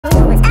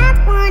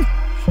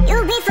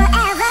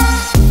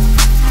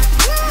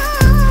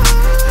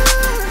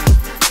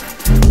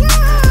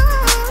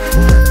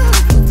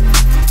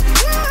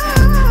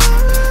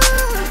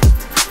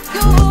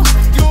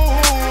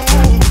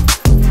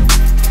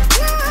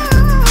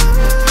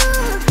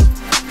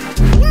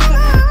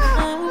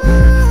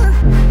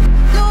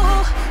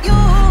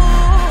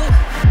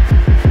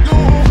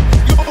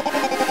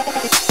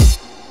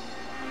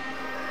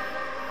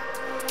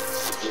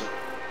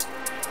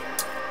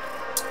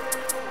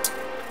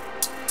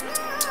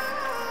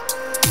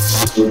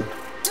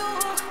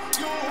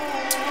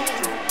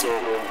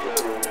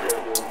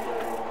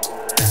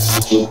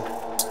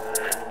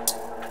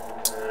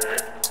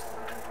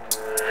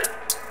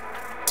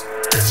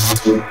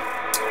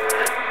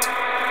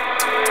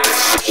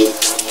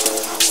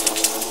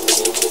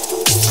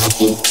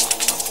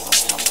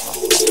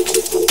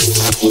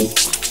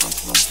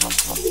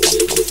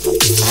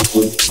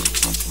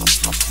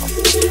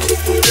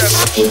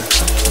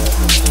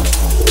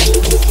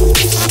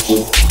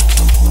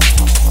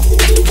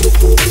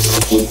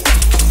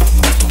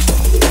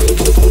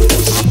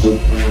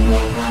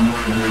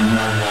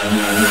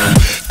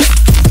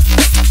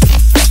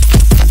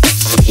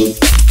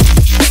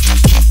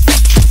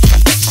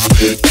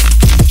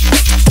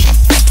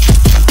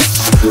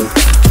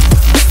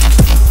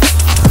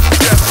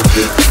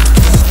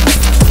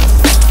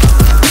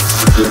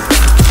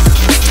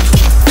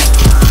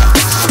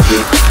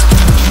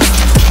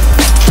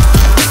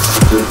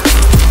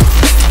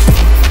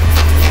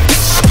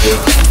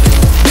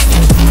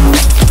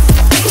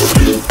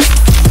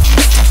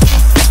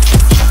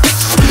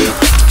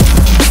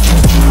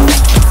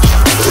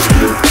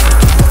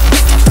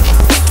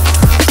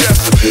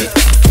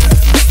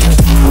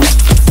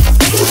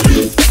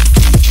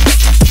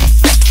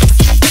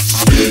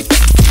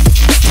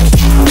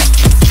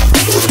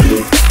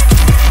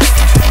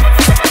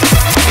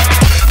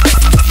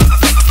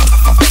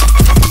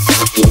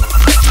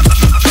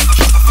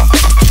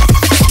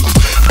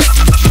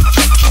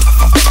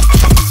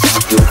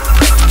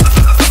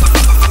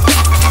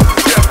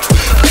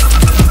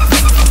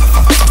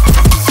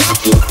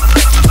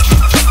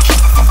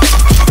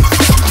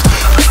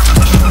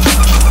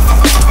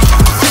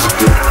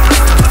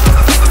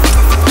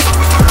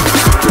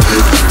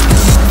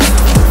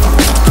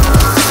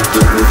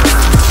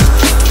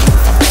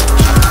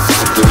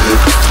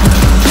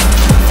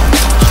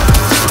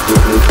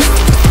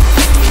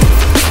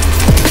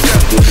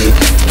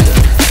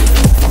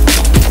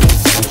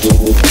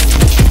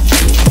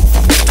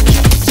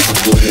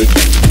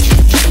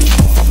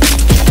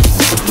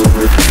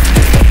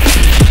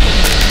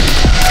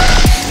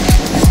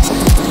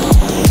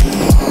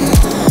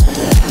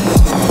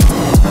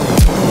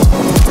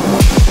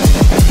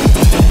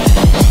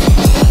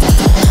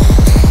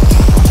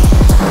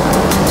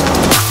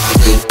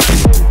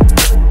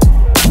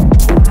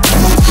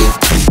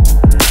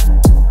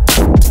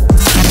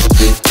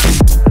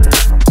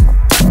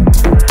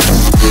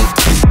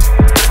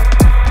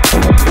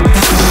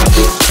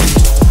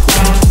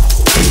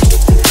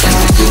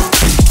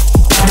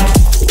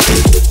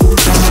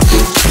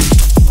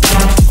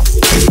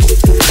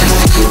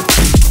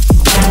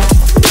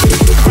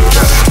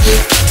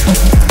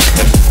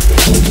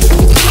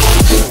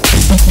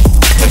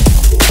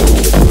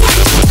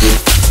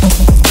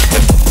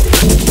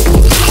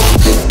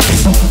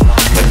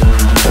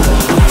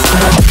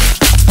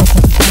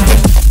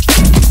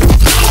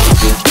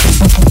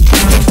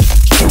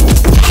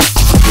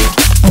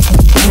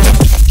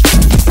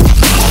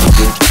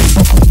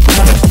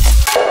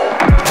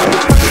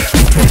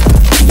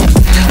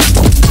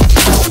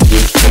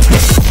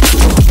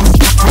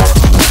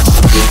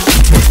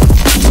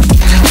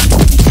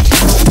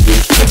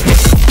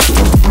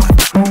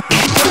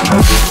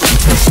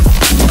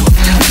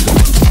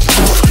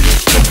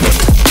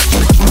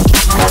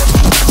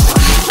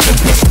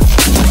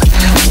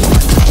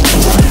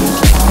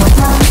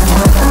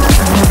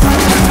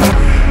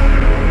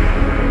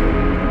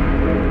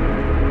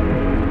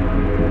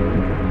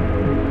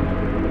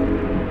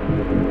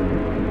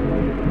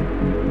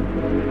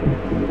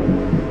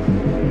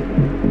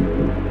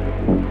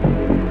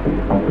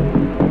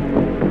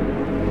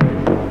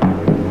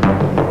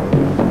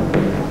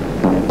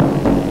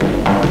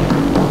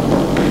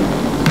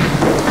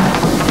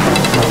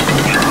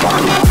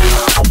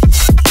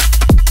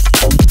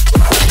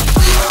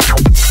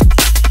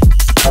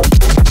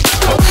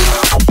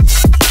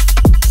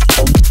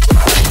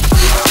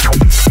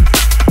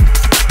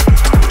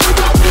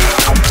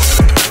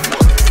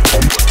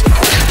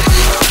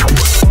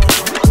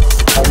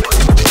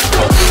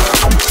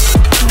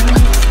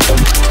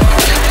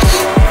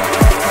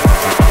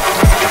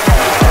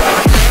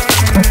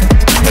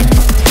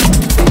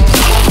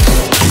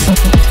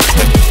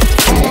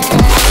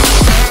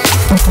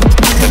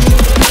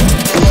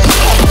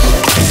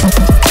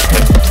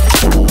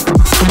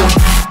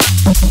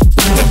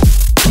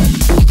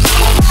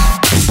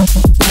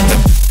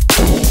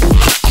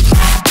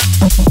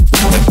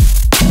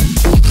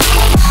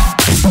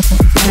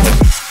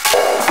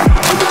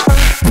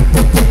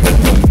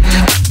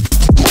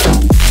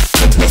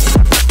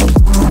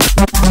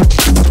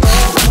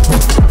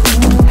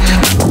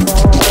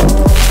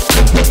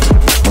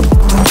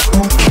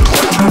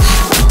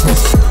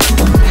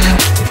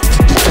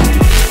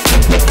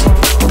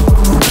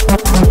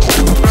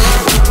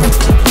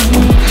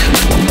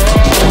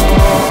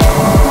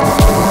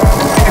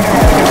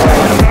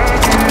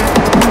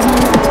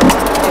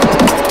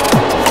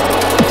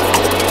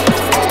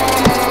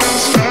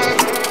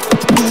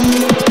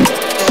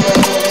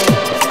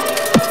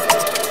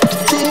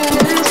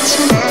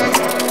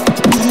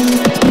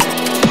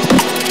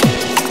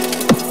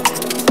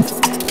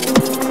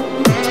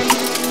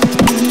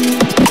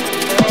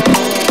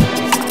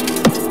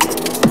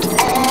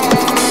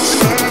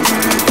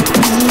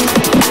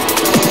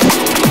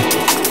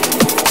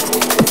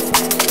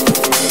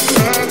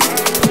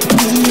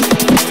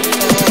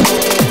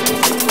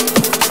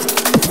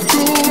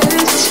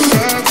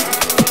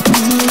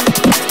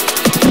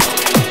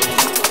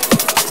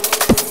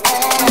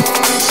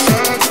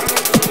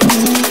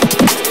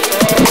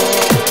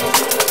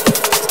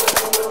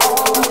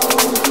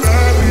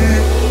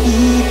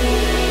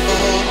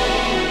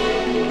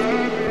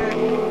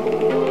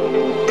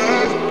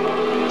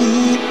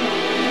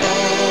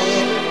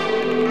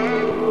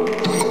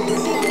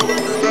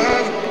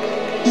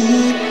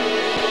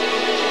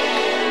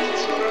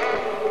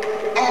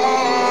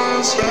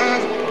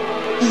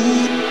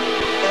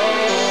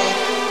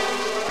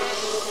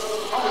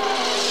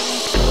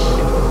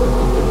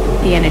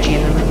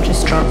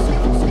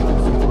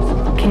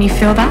Can you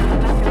feel that?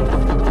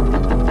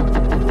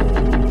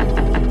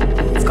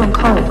 It's gone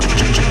cold.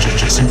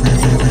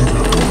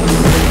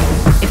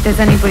 If there's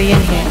anybody in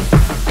here,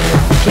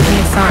 give me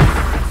a sign.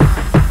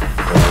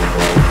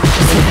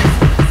 You see that?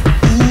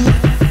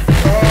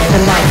 The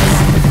lights,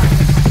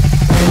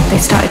 they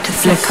started to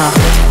flicker.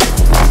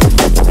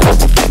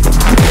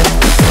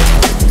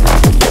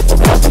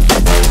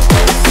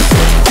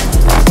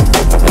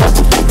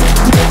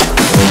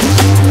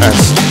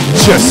 That's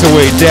just the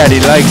way Daddy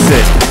likes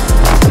it.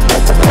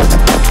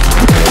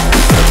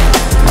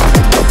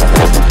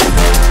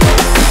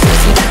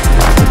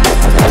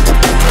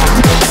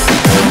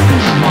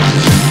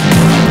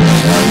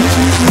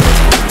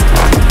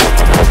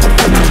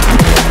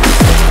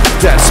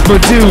 That's my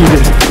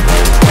dude.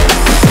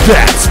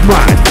 That's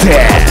my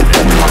dad.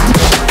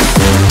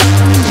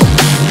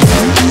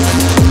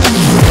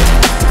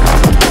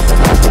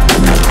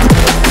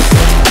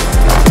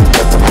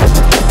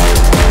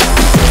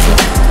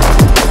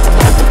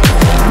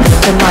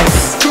 The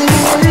lights.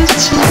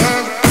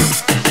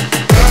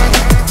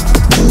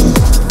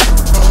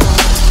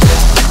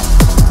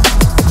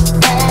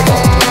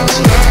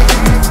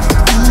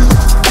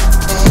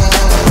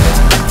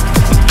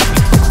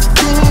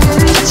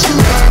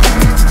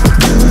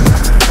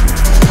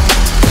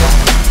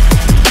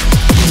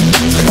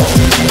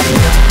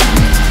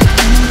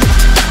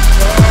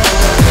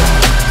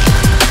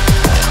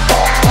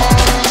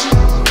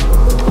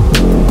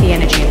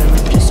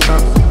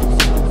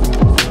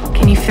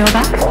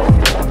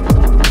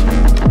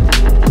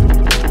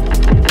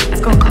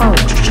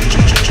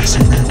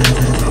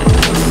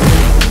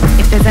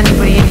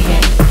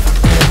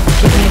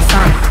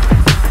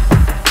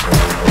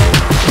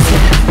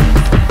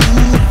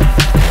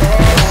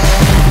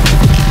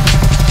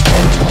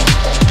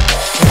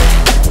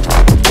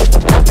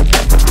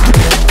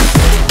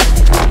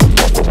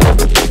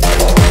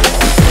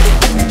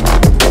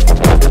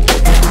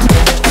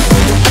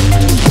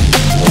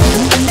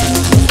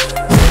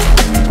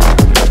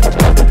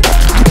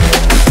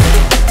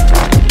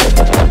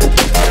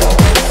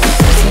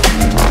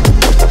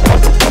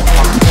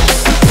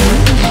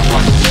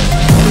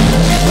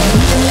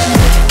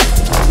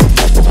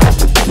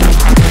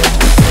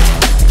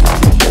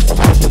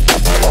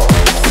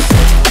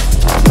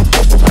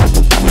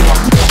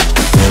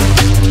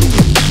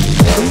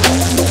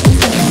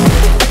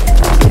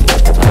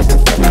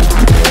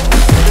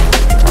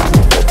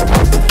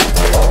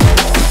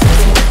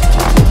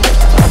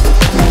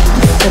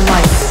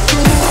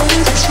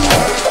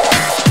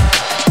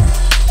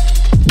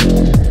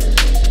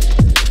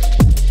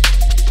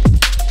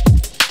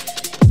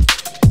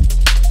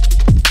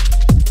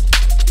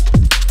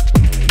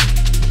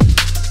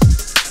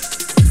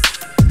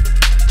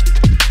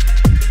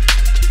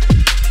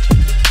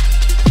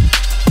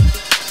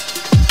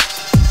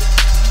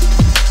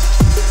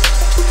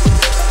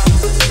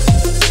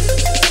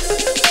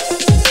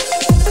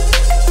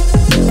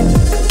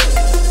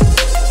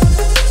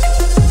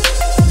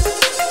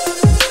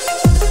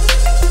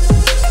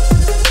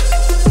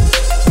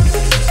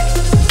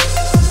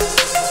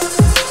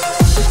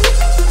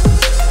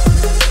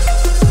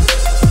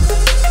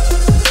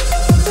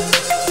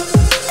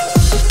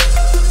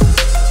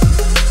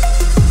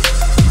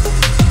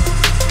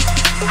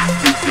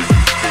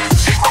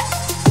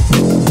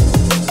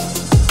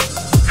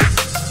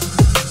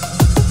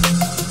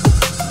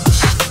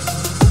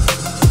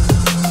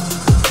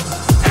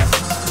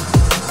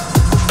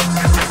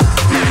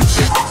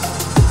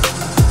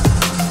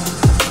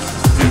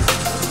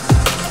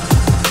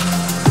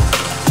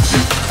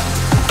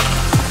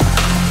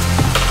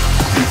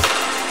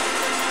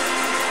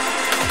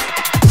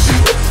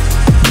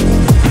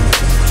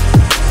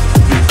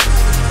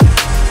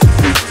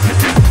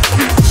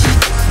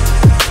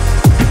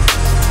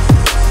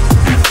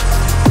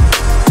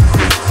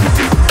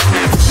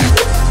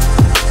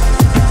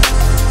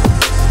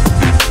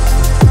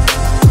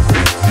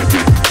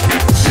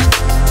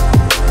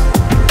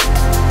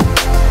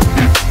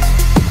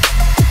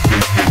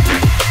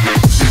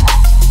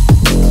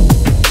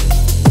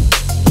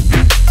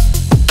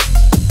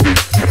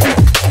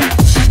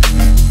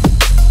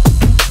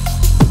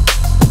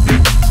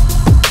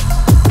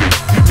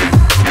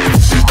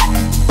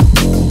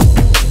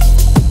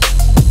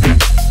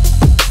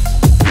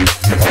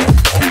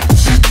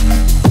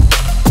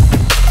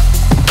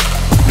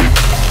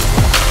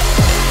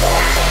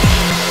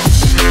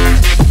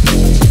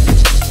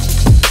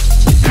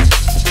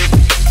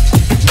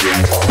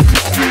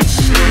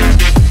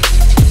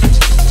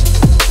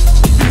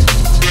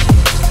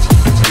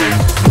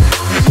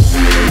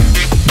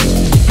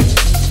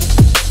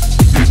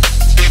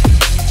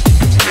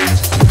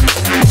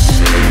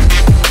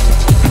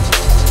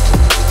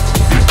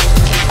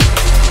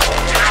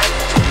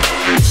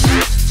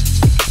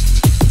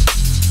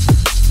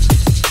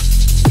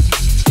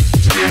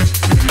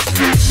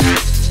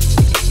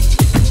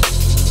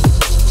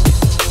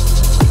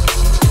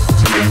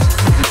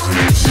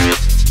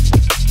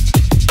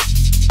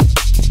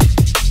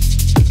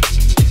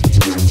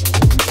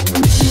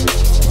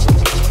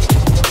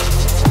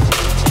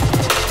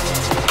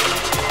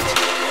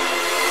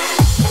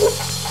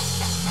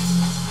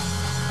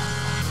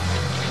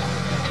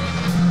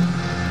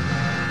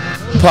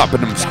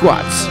 Popping them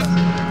squats.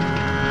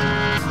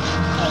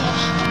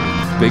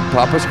 Big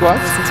Papa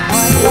squats?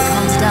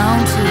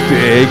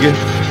 Big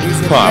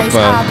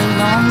Papa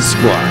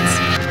squats.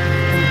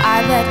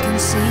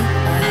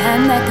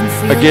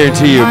 I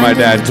guarantee you my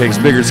dad takes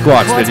bigger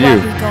squats than you.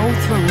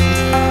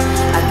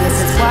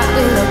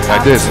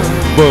 Like this.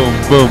 Boom,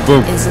 boom,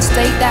 boom.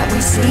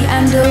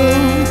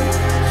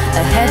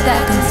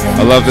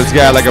 I love this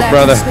guy like a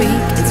brother.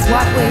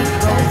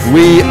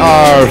 We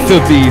are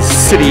Filthy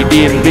City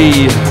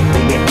D&B,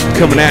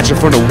 coming at you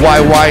from the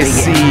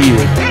YYC.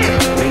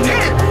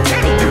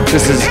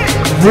 This is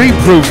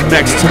Reproved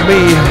next to me.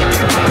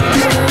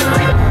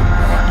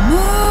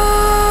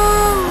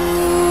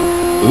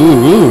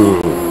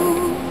 Ooh.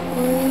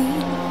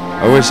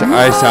 I wish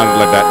I sounded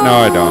like that. No,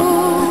 I don't.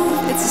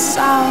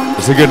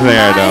 It's a good thing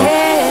I don't.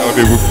 That would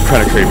be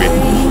kind of creepy.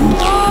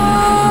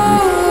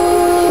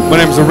 My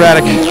name's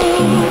Erratic.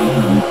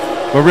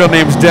 My real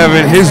name's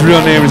Devin. His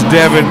real name is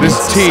Devin. This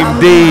is Team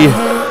D.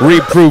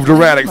 Reproved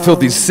Erratic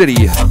Filthy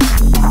City.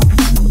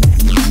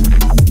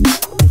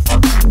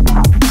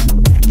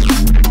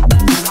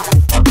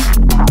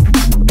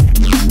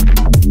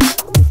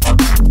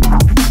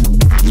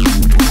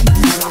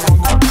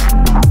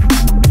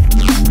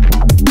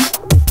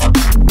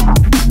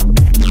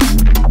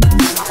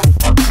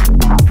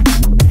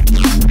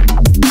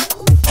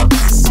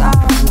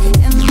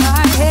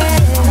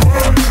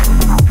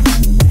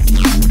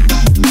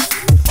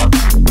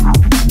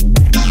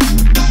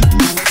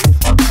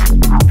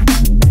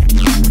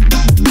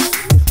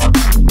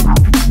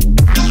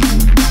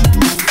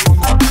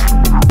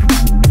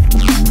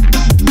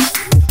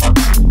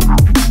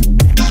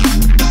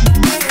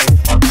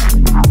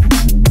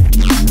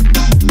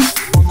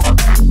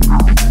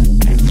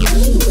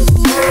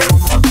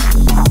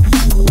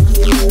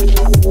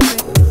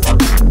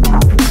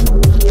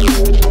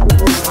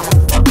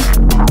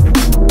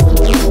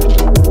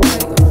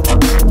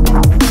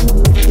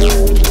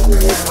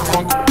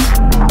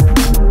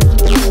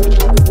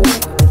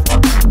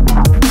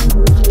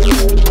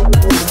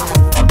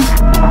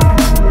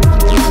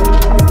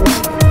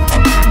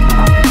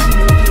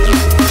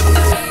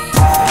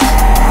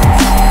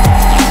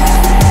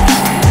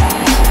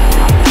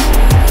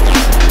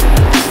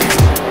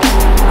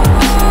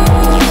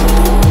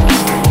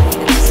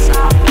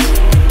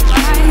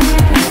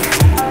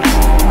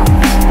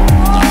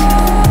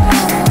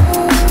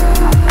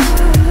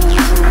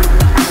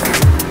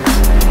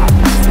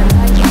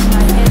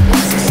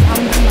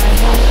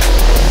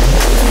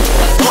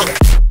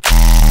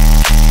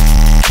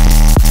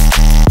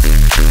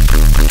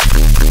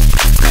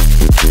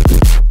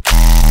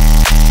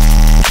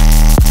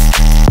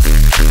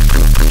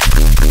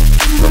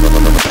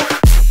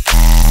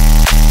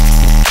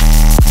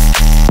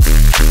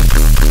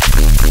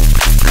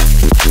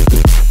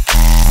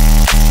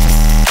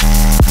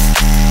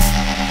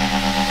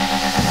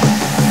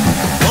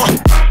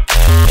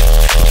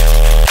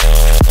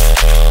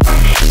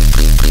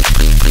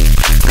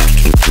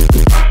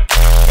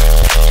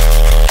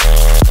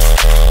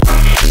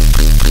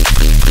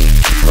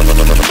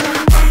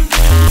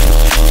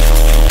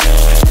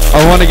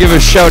 I want to give a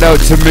shout out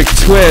to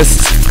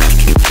McTwist.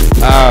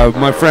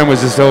 My friend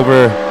was just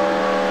over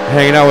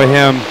hanging out with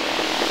him,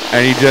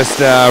 and he just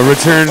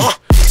returned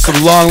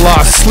some long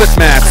lost slip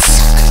mats.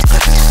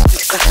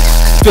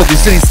 Filthy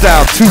City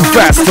style, too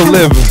fast to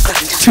live,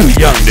 too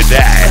young to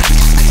die.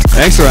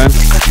 Thanks, Ryan.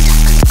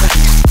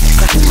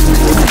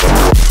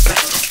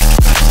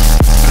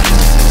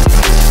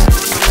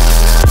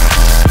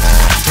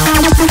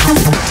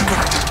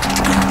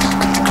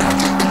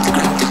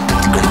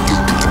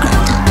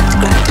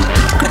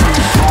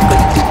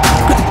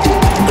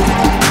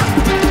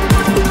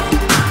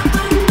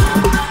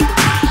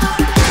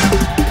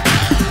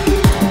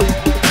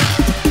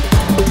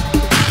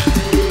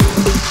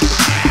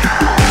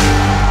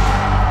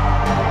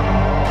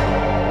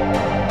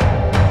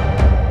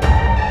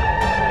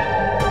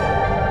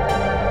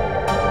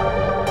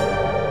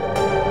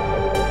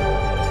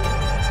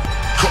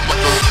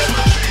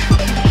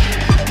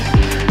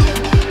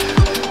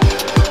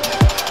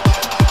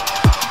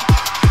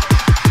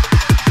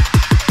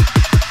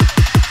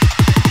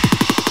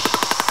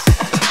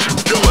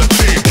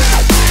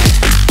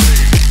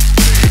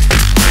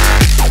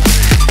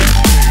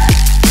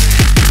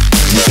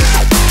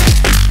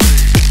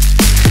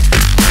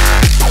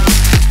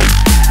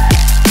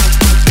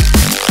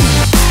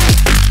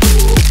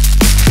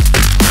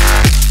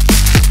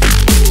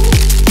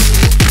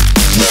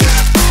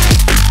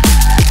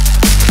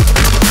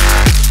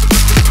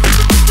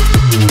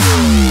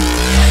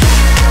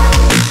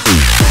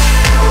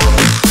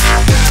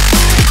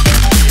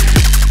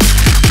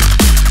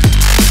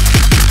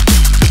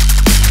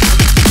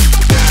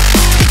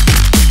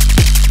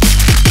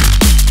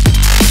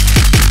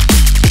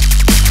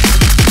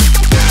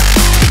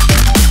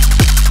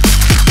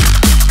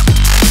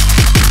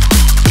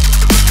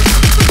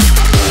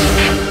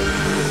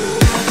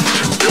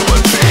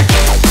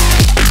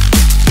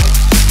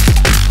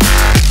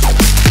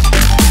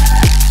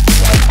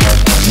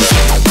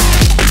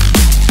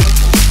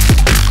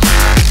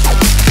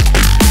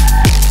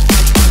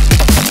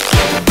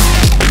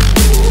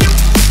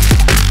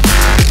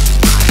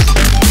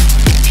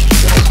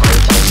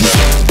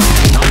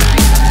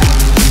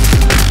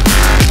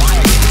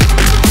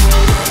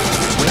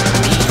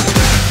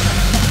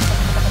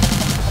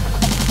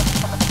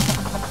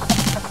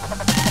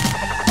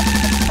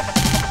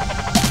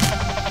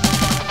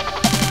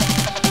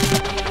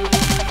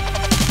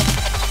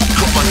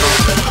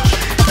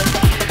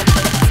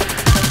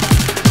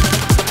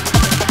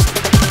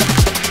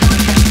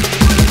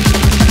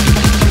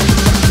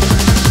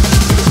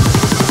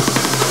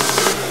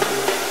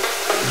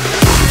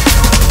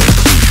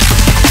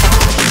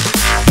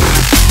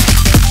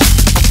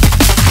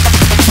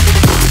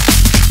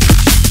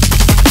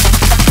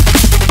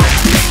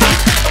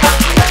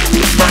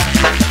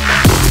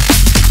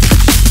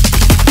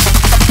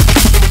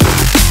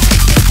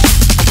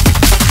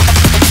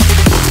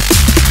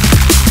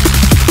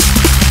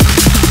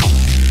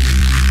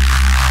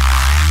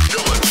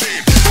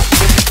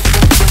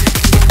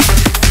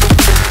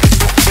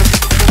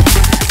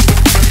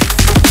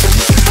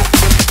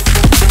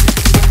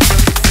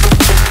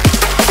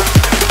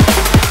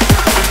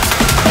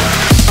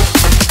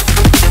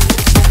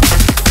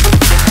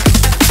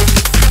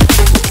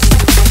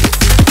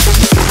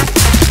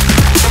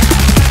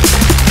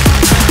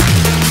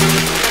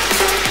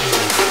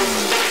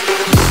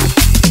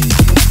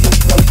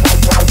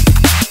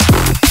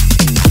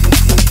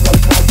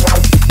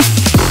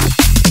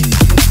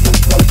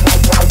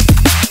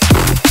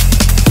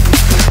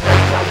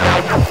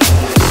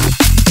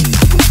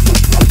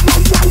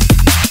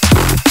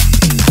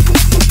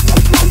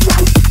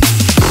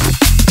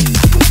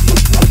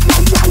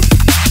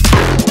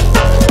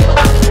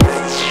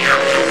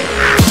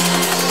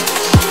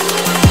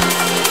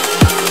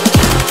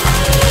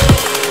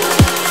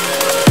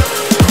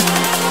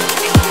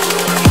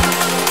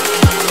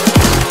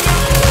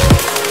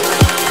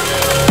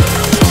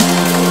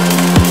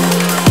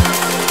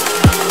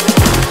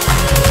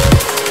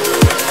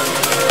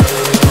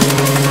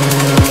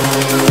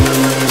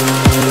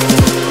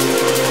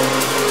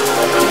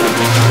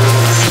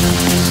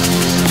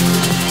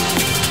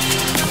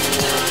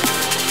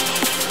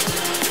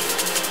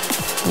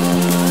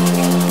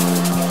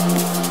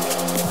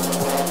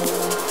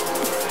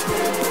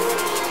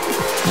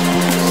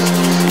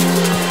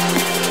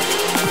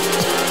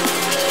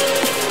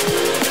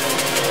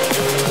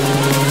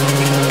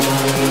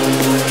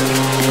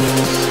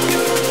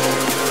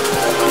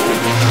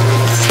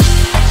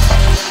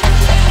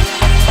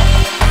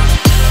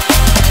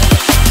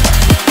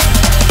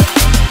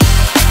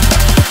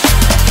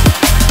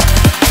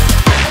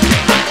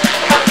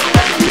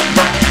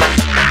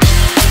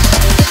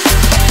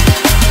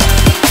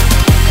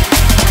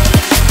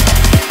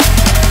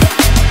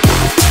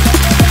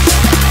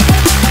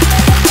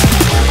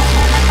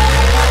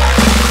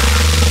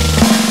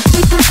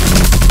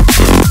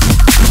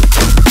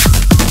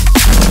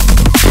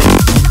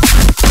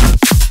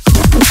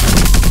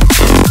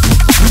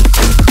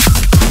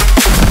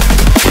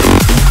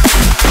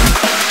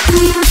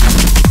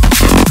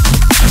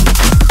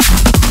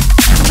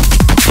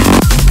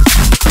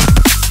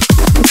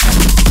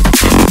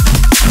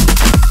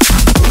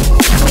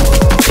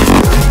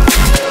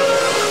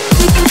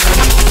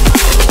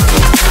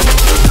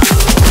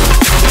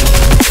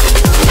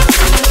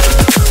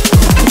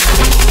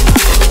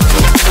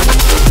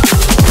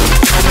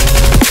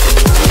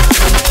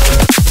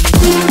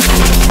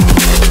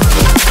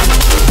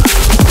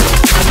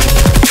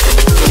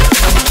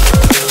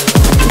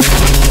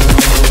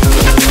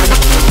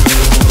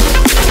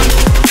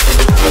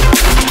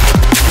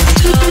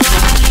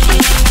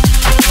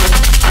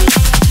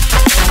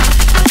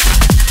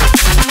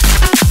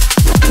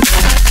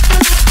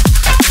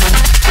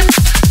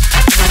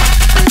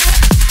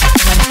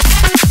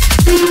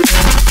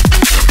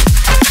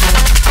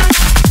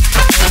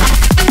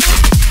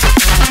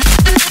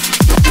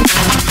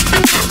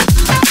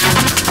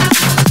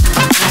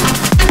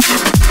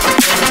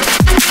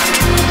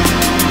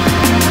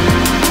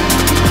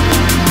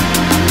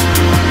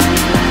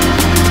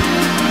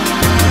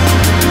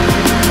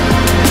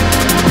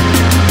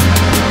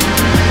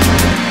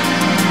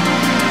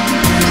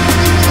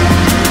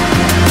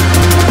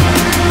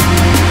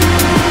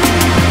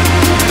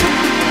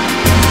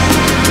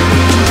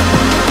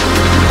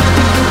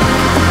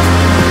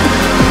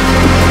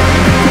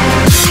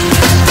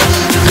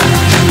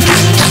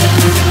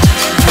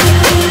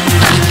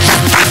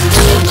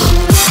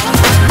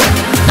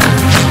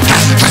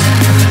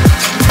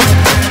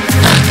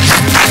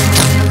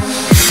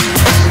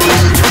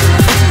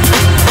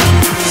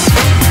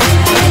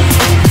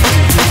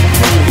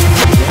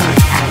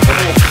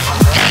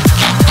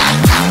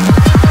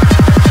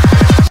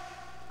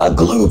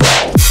 globe.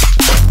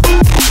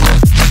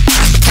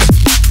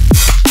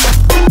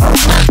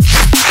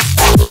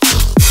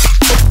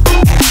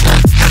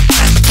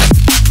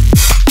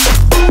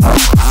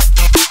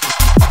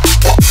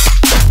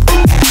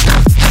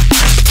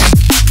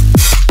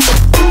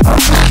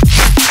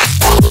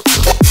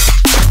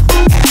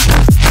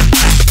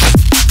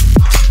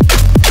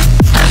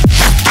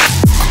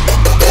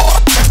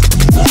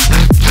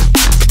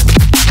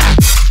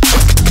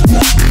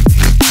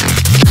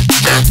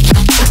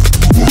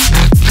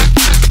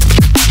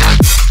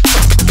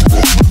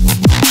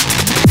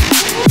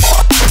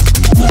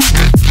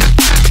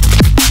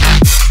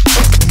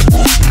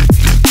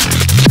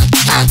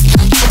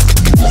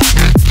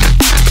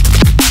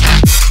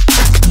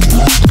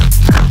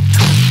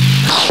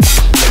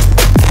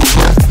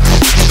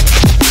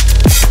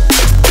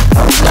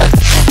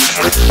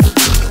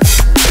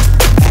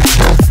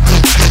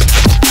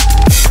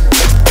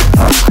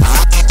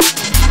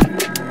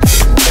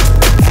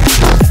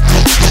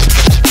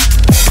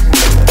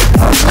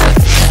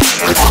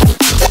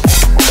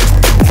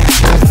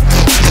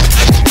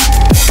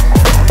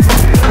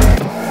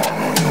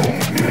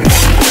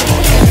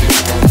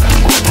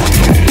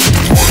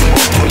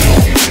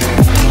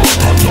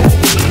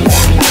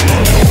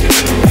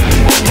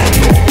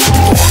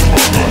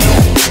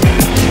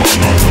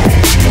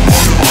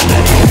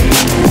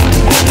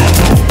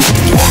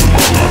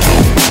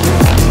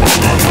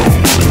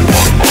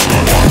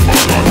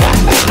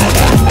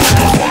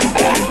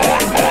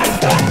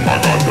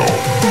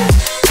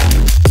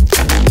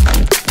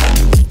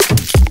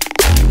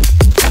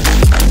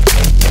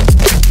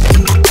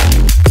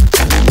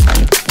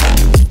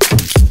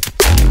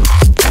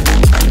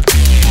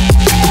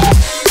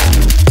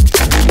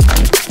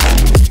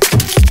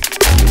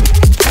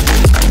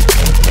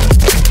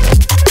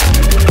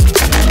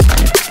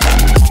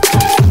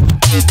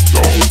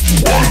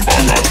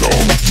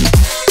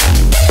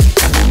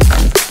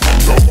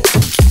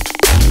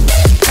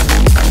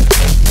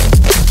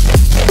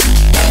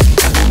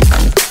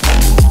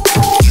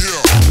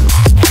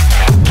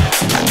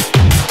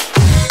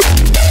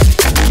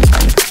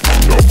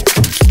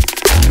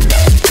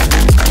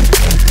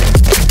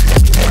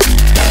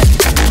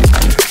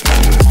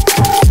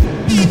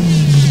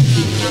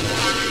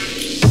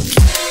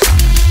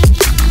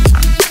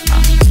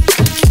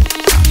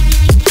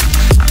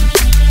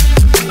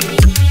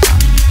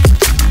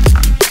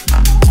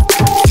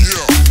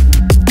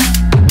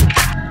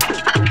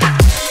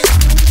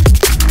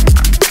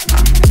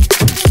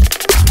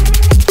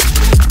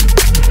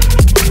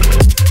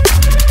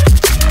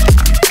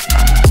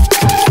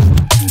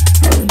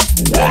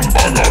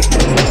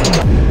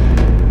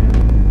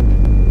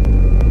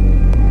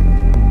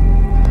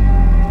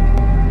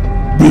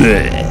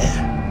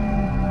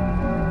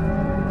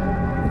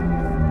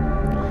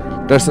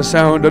 That's the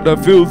sound of the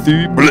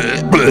filthy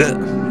bleh, bleh.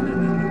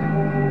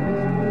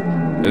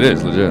 It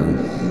is legit.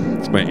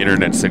 It's my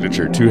internet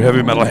signature. 2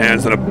 heavy metal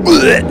hands and a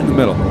bleh in the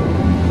middle.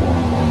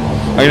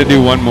 I'm gonna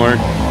do one more,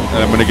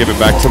 and I'm gonna give it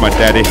back to my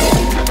daddy.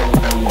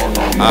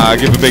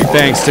 Give a big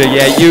thanks to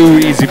you,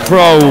 Easy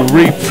Pro,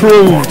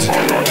 Reproved,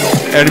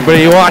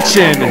 everybody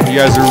watching.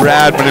 You guys are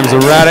rad. My name's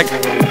Erratic.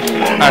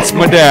 That's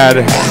my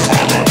dad.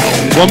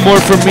 One more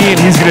from me, and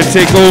he's gonna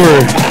take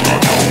over.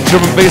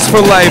 Drum and bass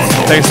for life.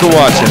 Thanks for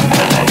watching.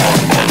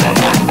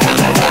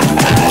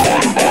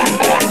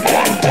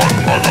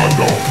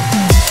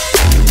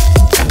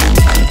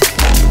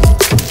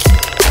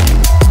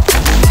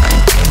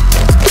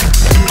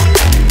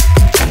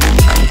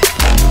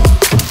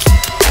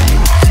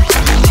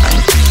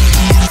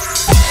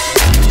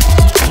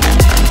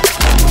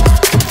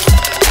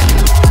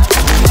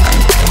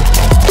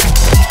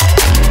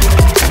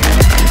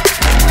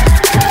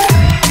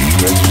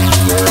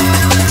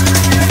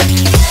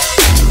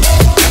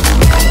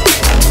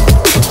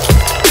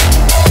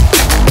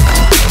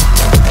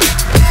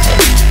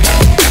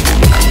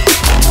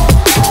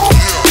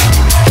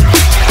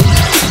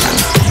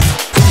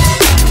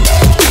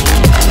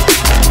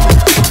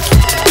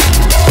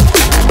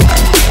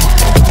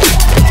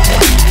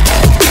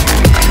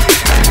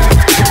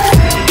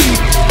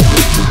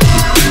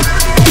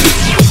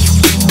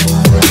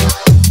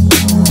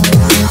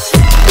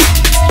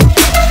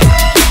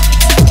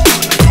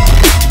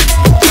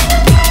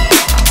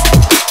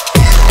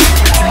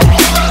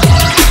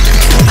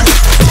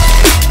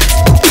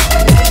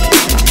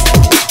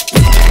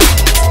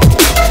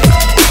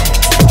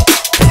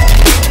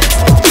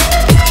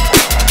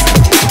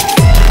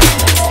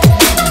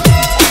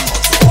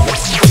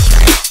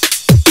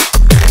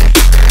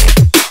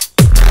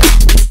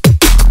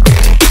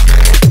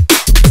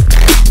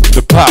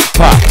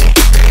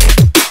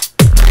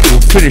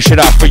 Finish it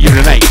off for you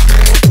tonight.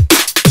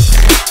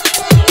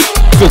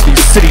 Filthy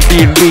City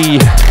D&B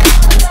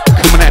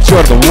coming at you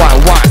out of the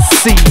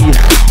YYC.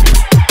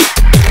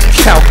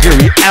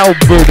 Calgary,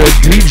 Alberta,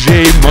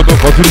 DJ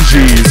motherfucking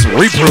G's.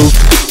 Reproved.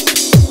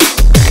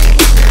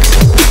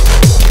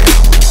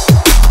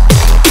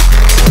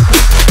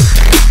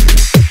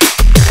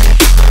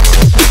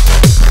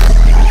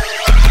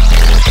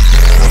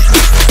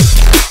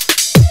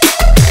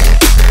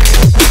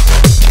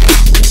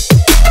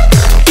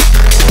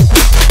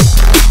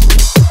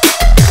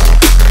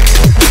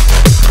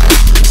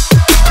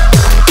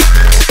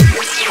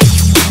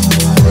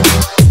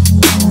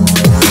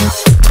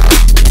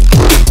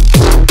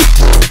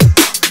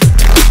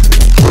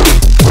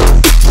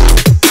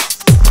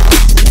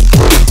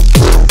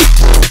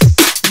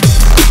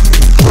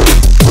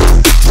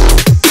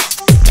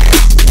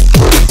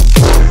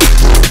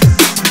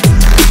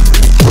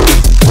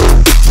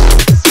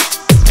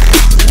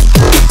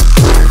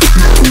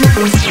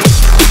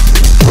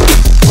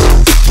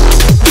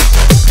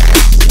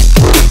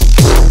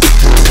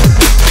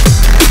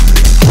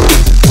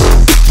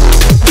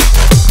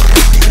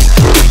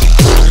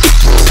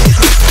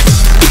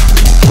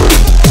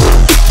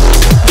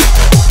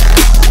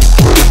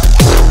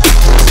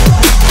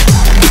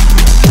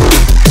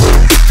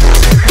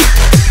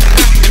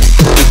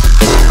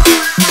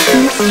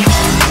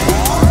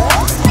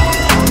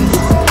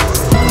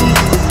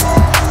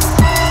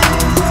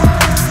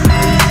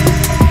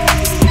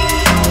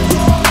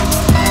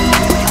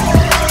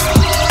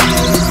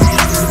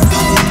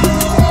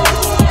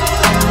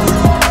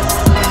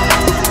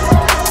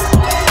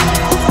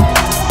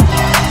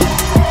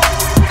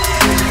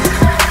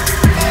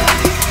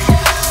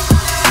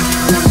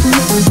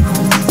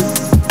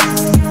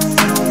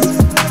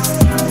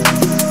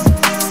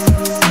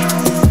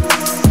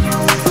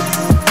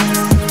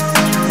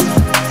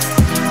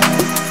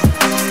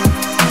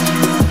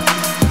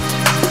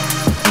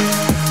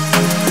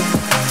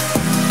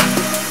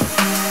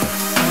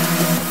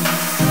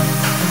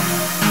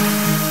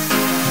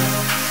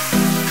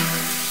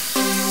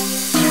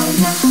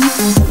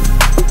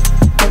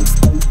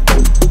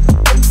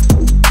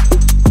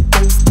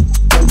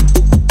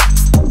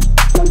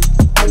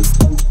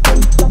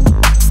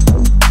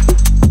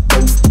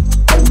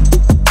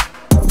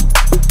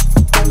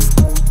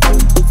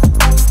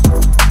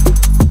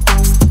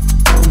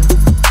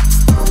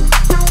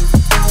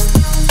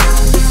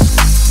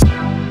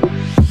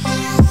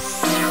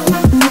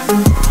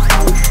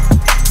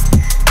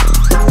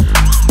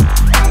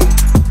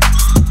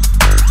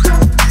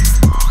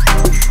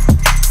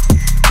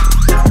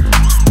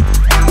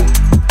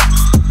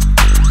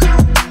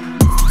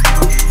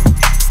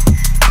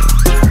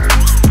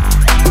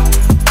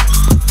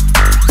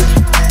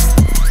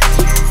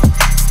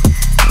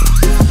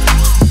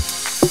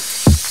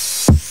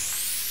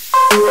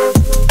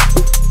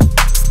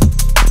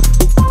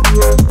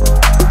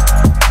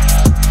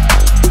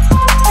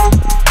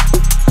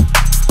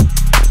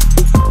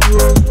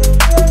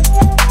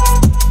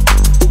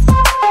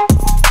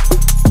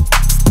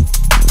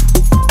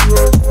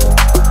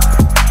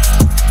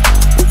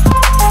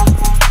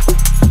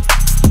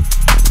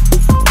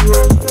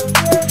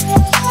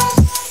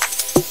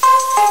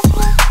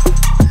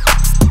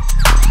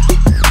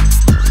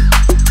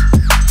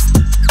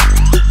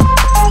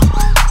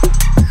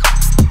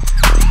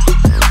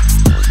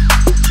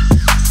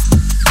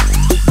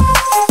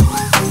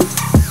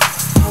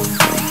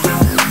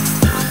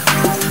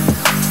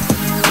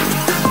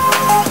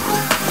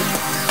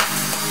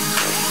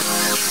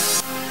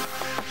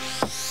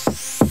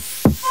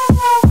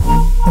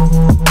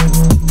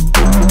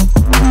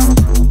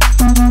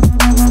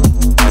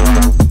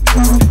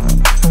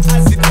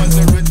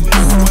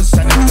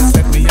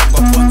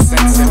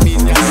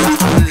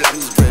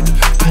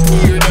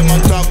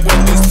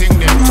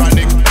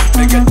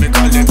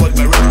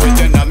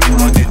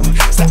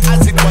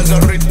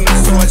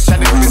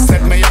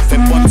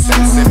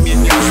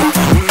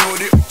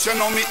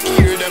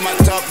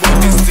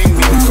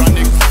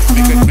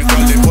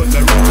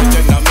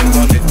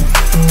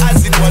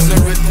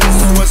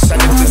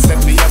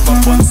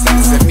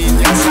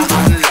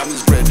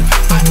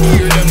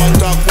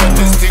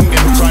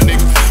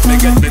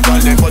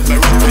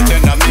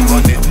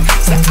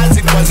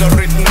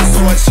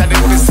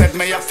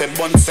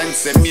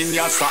 mean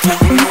yassa.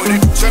 You know the,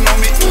 you know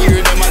me hear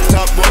them a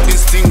talk about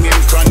this thing in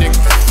chronic.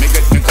 Me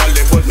get me call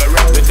it, but me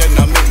rap it then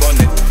I me bun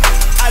it.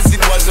 As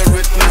it was a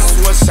written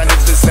source, and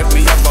it said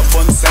me have a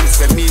fun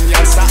sense, mean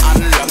yassa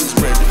and long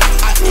spread.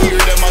 I hear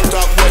them a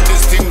talk about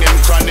this thing in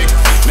chronic.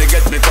 Me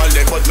get me call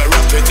it, but me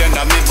rap it then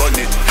I me bun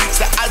it.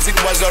 So as it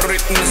was a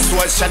written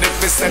source, and it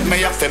said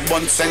me have a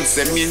fun sense,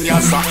 mean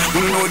yassa.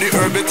 You know the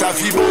herb it have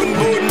fi bun,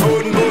 bun,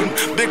 bun, bun.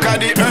 Because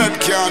the herb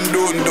can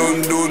dun,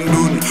 dun, dun,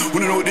 dun.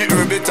 You know the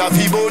herb it have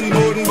fi bun,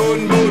 bun, bun,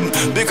 bun.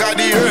 Because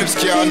the herbs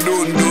can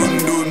dun, dun,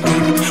 dun,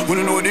 dun.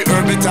 You know the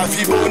herb it have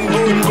fi bun,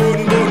 bun, bun,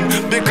 bun.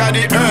 Because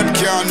the herb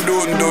can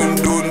dun, dun,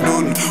 dun,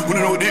 dun. You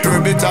know the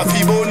herb it have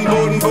fi bun,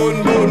 bun, bun,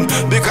 bun.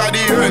 Because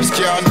the herbs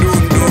can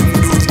dun, dun.